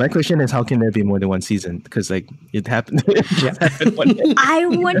is, how can there be more than one season? Because like it happened. I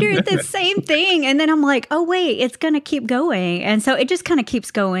wondered the same thing, and then I'm like, oh wait, it's gonna keep going, and so it just kind of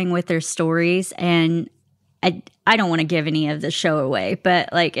keeps going with their stories. And I don't want to give any of the show away, but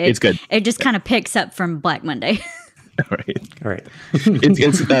like it's good. It just kind of picks up from Black Monday. All right.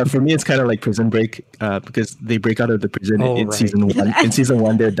 It's for me, it's kind of like Prison Break because they break out of the prison in season 1. In season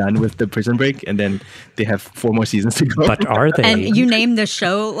 1, they're done with the prison break, and then they have 4 more seasons to go. But are they? And you name the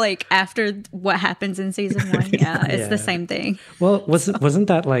show like after what happens in season 1. Yeah, it's the same thing. Well, wasn't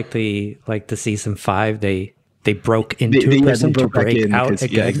that like the season 5? They broke into prison to break out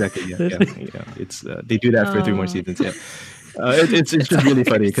again. Yeah, exactly. Yeah. It's they do that for 3 more seasons. Yeah. It's just really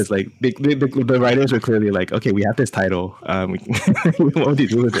funny because like the writers were clearly like, okay, we have this title. What do you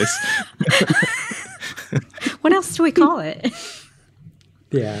do with this? What else do we call it?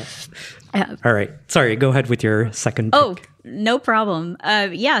 Yeah. All right. Sorry. Go ahead with your second pick. Oh, no problem.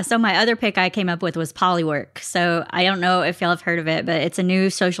 So my other pick I came up with was Polywork. So I don't know if y'all have heard of it, but it's a new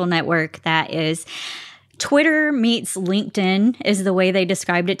social network that is Twitter meets LinkedIn is the way they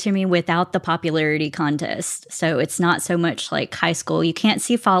described it to me without the popularity contest. So it's not so much like high school. You can't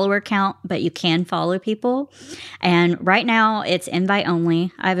see follower count, but you can follow people. And right now it's invite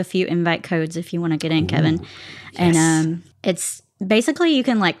only. I have a few invite codes if you want to get in, Kevin. Yes. And it's basically you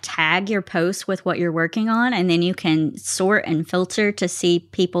can like tag your posts with what you're working on, and then you can sort and filter to see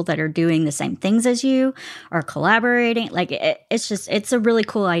people that are doing the same things as you or collaborating. Like it's a really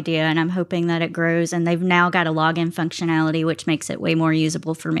cool idea, and I'm hoping that it grows. And they've now got a login functionality, which makes it way more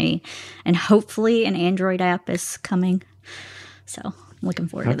usable for me. And hopefully an Android app is coming. So I'm looking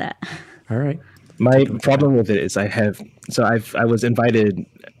forward to that. All right. My problem with it is I was invited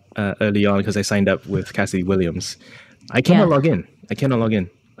early on because I signed up with Cassidy Williams. I cannot log in.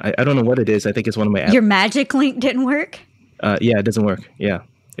 I don't know what it is. I think it's one of my apps. Your magic link didn't work? Yeah, it doesn't work. Yeah.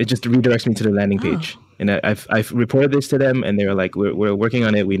 It just redirects me to the landing page. And I've reported this to them, and they were like, we're working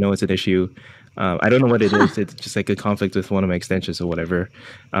on it. We know it's an issue. I don't know what it is. It's just like a conflict with one of my extensions or whatever.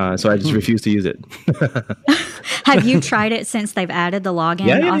 So I just refuse to use it. Have you tried it since they've added the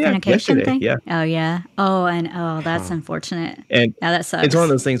login authentication thing? Yeah. Oh, yeah. That's unfortunate. And that sucks. It's one of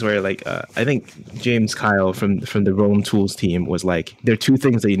those things where, like, I think James Kyle from the Roam Tools team was like, there are 2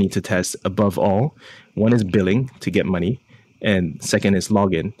 things that you need to test above all. One is billing to get money, and second is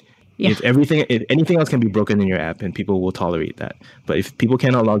login. Yeah. If anything else can be broken in your app, and people will tolerate that. But if people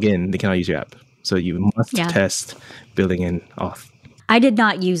cannot log in, they cannot use your app. So you must test billing and auth. I did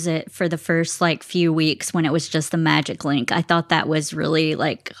not use it for the first few weeks when it was just the magic link. I thought that was really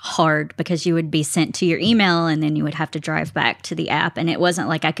hard because you would be sent to your email and then you would have to drive back to the app. And it wasn't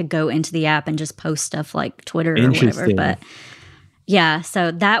like I could go into the app and just post stuff like Twitter or whatever. But yeah, so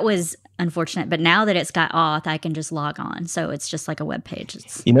that was unfortunate. But now that it's got auth, I can just log on. So it's just like a web page.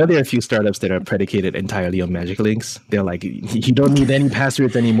 There are a few startups that are predicated entirely on magic links. They're like, you don't need any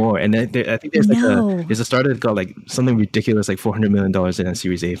passwords anymore. And I think there's there's a startup that got something ridiculous, like $400 million in a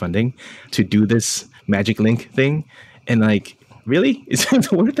Series A funding to do this magic link thing. And really? Is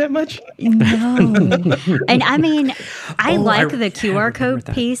it worth that much? No. And I mean, I like the QR code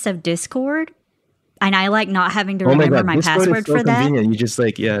piece of Discord. And I like not having to remember my password for that. Convenient. You just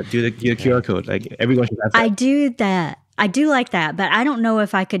do the QR code. Everyone should have that. I do that. I do like that, but I don't know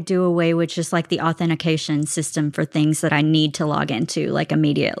if I could do away with just the authentication system for things that I need to log into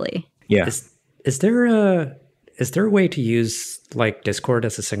immediately. Yeah. Is there a way to use Discord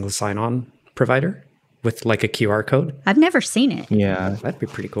as a single sign-on provider with a QR code? I've never seen it. Yeah, that'd be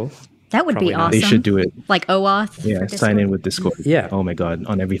pretty cool. That would be awesome. They should do it. Like OAuth. Yeah, sign in with Discord. Yeah. Oh my God,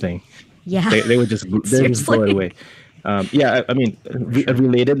 on everything. Yeah, they would just throw it away. I mean,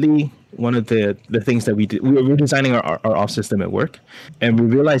 relatedly, one of the things that we did, we were designing our off system at work, and we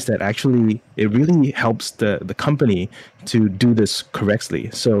realized that actually it really helps the company to do this correctly.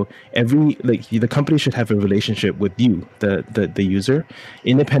 So the company should have a relationship with you, the user,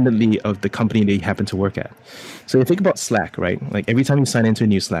 independently of the company they happen to work at. So you think about Slack, right? Every time you sign into a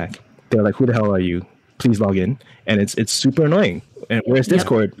new Slack, they're like, "Who the hell are you? Please log in," and it's super annoying. And whereas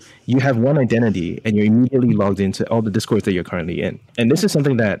Discord, you have one identity and you're immediately logged into all the Discords that you're currently in. And this is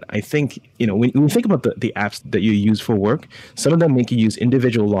something that I think, when you think about the apps that you use for work, some of them make you use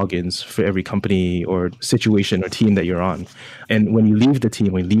individual logins for every company or situation or team that you're on. And when you leave the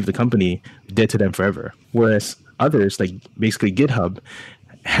team, when you leave the company, dead to them forever. Whereas others, basically GitHub,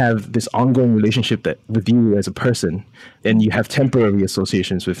 have this ongoing relationship that with you as a person, and you have temporary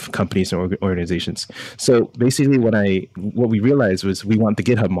associations with companies and organizations. So basically what we realized was we want the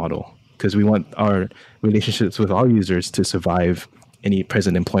GitHub model, because we want our relationships with our users to survive any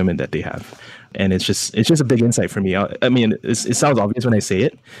present employment that they have. And it's just a big insight for me. I mean, it sounds obvious when I say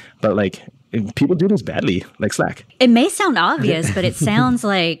it, but like people do this badly, like Slack. It may sound obvious, but it sounds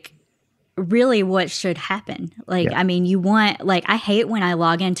like really what should happen. Like, I mean, you want, like, I hate when I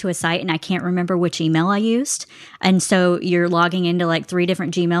log into a site and I can't remember which email I used. And so you're logging into like 3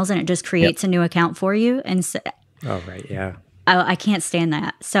 different Gmails and it just creates a new account for you. And so, oh, right. Yeah. I can't stand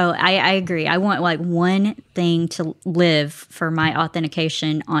that. So I agree. I want like one thing to live for my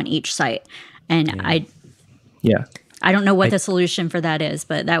authentication on each site. And I don't know what the solution for that is,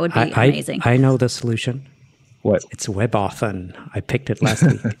 but that would be amazing. I know the solution. What? It's WebAuthn. I picked it last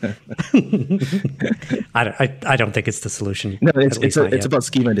week. I don't think it's the solution. No, it's about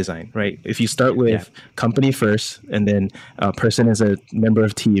schema design, right? If you start with company first, and then person as a member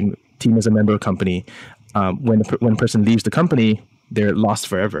of team as a member of company, when a person leaves the company, they're lost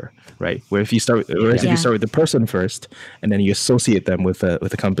forever, right? Where if you start, if you start with the person first, and then you associate them with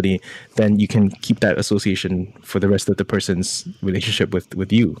a company, then you can keep that association for the rest of the person's relationship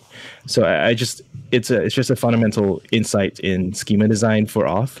with you. So it's just a fundamental insight in schema design for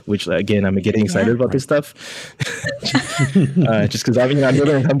auth, which again I'm getting excited about this stuff, just because I'm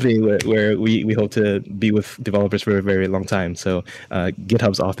building a company where we hope to be with developers for a very long time. So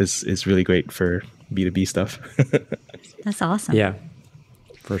GitHub's auth is really great for B2B stuff. That's awesome. Yeah,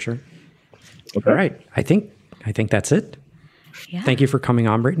 for sure. Okay. All right. I think that's it. Yeah. Thank you for coming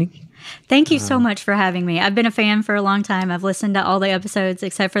on, Brittney. Thank you so much for having me. I've been a fan for a long time. I've listened to all the episodes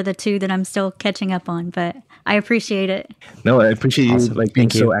except for the 2 that I'm still catching up on, but I appreciate it. No, I appreciate you being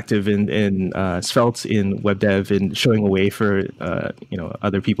so active in Svelte, in WebDev, and showing a way for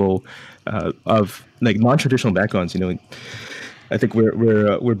other people of like non-traditional backgrounds. I think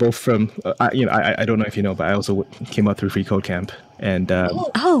we're both from I don't know if you know, but I also came up through Free Code Camp, and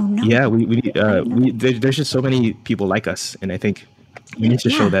there's just so many people like us, and I think we need to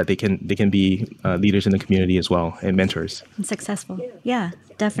show that they can be leaders in the community as well, and mentors and successful. Yeah,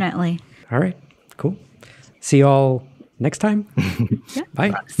 definitely. All right, cool. See you all next time.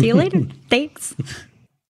 Bye. See you later. Thanks.